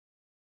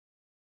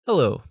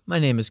Hello, my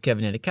name is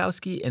Kevin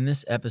Edikowski, and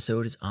this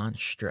episode is on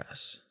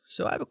stress.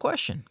 So I have a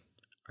question.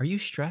 Are you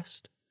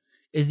stressed?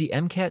 Is the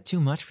MCAT too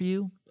much for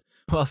you?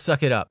 Well,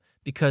 suck it up,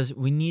 because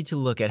we need to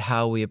look at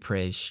how we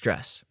appraise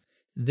stress.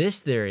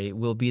 This theory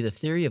will be the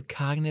theory of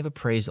cognitive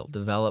appraisal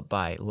developed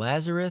by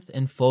Lazarus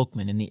and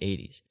Folkman in the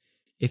 80s.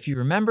 If you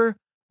remember,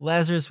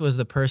 Lazarus was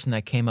the person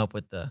that came up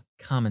with the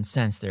common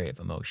sense theory of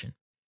emotion.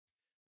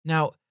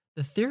 Now,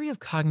 the theory of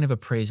cognitive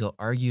appraisal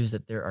argues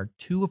that there are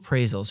two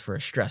appraisals for a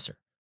stressor: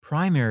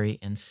 primary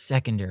and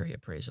secondary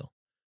appraisal.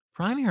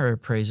 Primary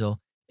appraisal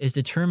is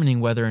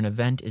determining whether an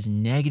event is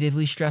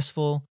negatively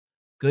stressful,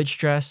 good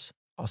stress,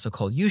 also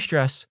called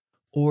eustress,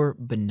 or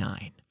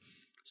benign.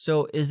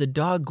 So is the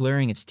dog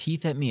glaring its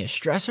teeth at me a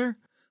stressor?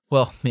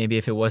 Well, maybe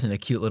if it wasn't a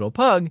cute little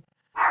pug.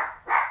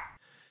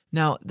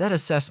 Now, that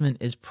assessment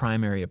is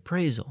primary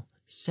appraisal.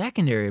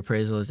 Secondary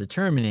appraisal is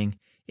determining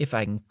if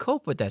I can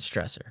cope with that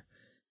stressor.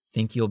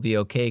 Think you'll be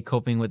okay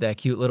coping with that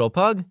cute little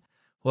pug?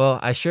 Well,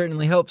 I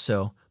certainly hope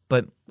so.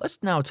 But let's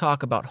now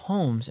talk about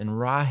Holmes and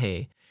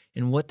Rahe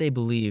and what they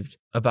believed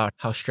about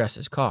how stress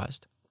is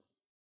caused.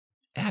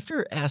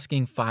 After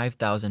asking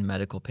 5,000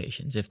 medical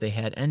patients if they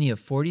had any of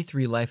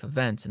 43 life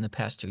events in the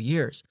past 2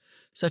 years,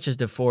 such as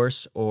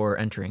divorce or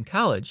entering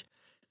college,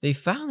 they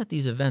found that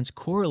these events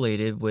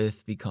correlated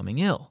with becoming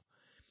ill.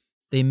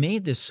 They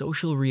made this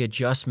social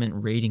readjustment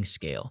rating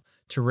scale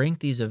to rank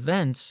these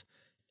events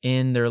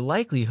in their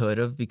likelihood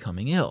of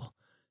becoming ill.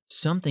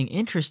 Something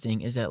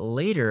interesting is that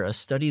later a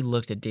study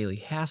looked at daily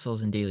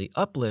hassles and daily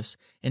uplifts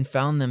and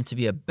found them to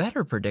be a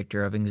better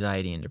predictor of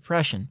anxiety and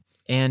depression.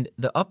 And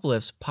the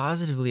uplifts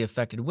positively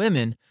affected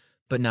women,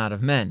 but not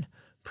of men.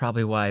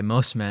 Probably why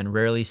most men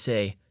rarely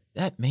say,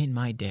 "That made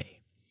my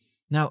day."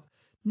 Now,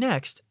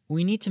 next,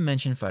 we need to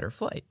mention fight or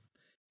flight.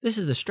 This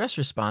is the stress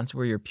response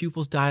where your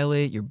pupils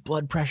dilate, your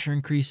blood pressure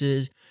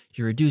increases,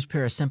 you reduce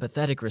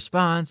parasympathetic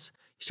response,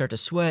 you start to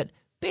sweat.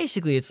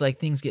 Basically, it's like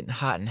things getting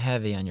hot and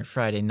heavy on your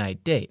Friday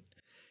night date.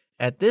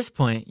 At this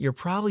point, you're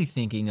probably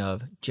thinking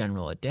of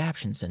general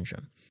adaptation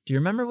syndrome. Do you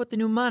remember what the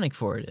mnemonic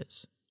for it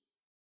is?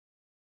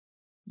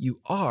 You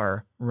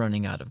are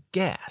running out of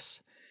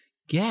gas.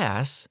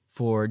 Gas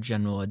for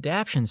general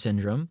adaptation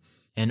syndrome,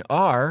 and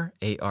R,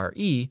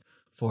 A-R-E,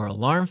 for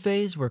alarm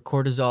phase where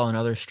cortisol and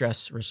other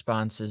stress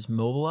responses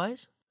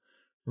mobilize.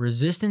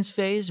 Resistance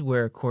phase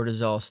where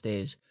cortisol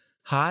stays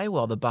high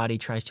while the body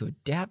tries to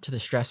adapt to the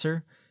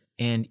stressor.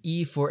 And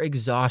E for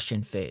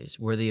exhaustion phase,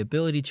 where the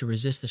ability to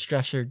resist the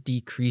stressor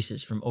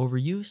decreases from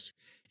overuse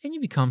and you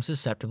become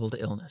susceptible to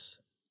illness.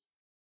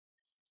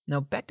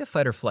 Now back to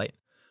fight or flight.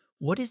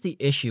 What is the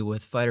issue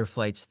with fight or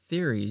flight's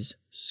theory's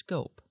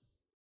scope?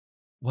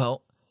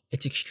 Well,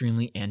 it's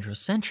extremely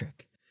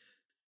androcentric.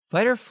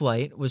 Fight or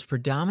flight was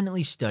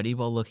predominantly studied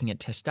while looking at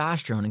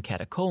testosterone and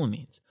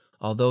catecholamines.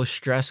 Although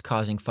stress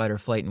causing fight or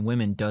flight in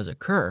women does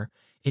occur,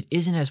 it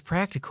isn't as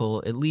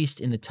practical, at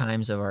least in the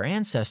times of our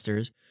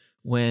ancestors,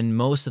 when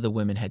most of the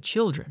women had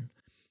children.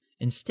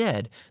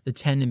 Instead, the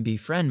tend and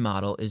befriend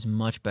model is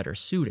much better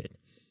suited.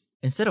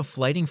 Instead of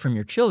flighting from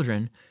your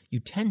children, you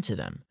tend to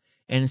them.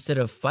 And instead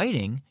of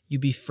fighting, you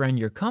befriend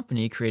your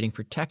company, creating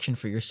protection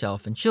for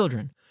yourself and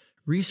children.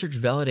 Research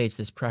validates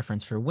this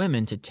preference for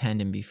women to tend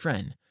and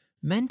befriend.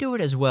 Men do it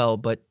as well,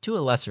 but to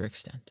a lesser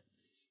extent.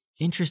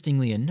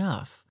 Interestingly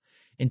enough,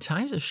 in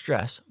times of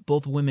stress,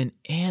 both women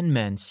and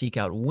men seek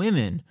out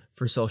women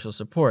for social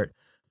support,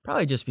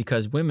 probably just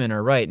because women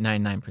are right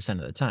 99%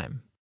 of the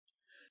time.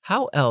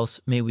 How else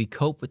may we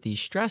cope with these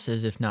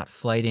stresses if not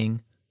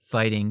flighting,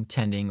 fighting,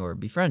 tending, or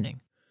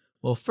befriending?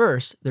 Well,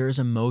 first, there is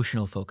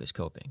emotional focus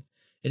coping.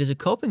 It is a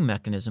coping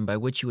mechanism by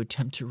which you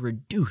attempt to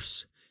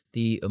reduce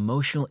the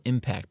emotional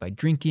impact by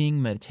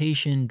drinking,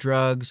 meditation,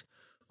 drugs,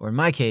 or in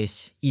my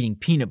case, eating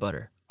peanut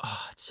butter.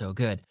 Oh, it's so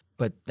good.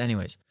 But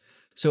anyways,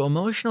 so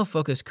emotional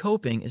focus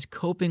coping is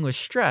coping with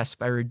stress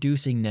by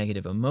reducing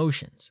negative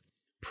emotions.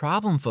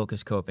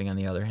 Problem-focused coping, on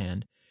the other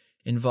hand,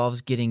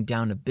 involves getting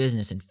down to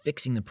business and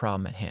fixing the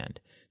problem at hand.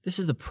 This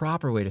is the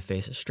proper way to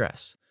face a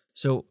stress.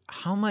 So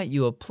how might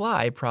you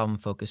apply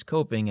problem-focused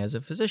coping as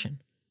a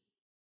physician?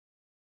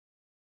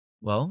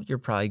 Well, you're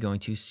probably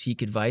going to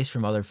seek advice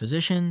from other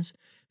physicians,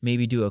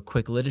 maybe do a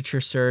quick literature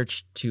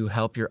search to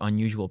help your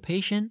unusual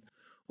patient,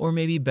 or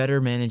maybe better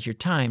manage your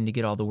time to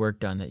get all the work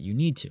done that you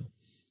need to.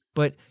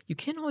 But you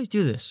can't always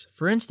do this.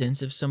 For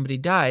instance, if somebody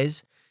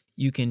dies,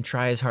 you can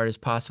try as hard as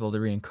possible to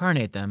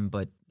reincarnate them,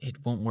 but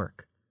it won't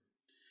work.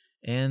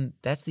 And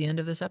that's the end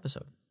of this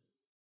episode.